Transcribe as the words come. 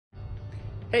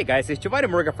Hey guys, it's Giovanni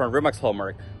Murga from Remax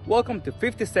Hallmark. Welcome to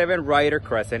 57 Ryder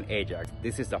Cres in Ajax.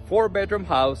 This is a 4-bedroom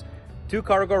house,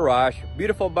 2-car garage,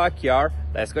 beautiful backyard.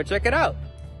 Let's go check it out.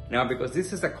 Now, because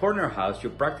this is a corner house, you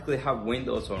practically have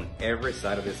windows on every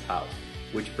side of this house,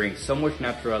 which brings so much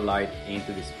natural light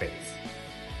into the space.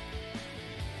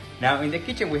 Now in the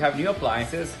kitchen we have new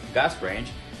appliances, gas range.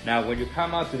 Now when you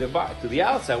come out to the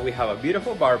outside, we have a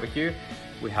beautiful barbecue,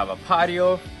 we have a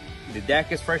patio, the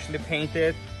deck is freshly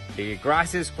painted, the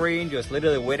grass is green, just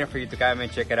literally waiting for you to come and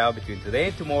check it out between today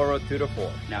and tomorrow, 2 to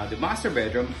 4. Now the master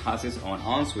bedroom has its own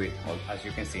ensuite, as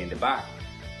you can see in the back.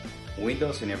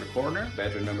 Windows in every corner,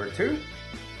 bedroom number 2,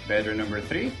 bedroom number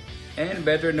 3, and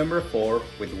bedroom number 4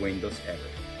 with windows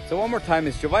everywhere. So one more time,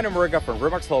 it's Giovanni Murga from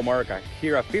Remax Hallmark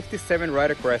here at 57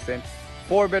 Ryder Crescent,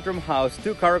 4-bedroom house,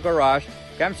 2-car garage.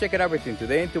 Come check it out between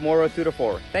today and tomorrow, 2 to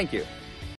 4. Thank you.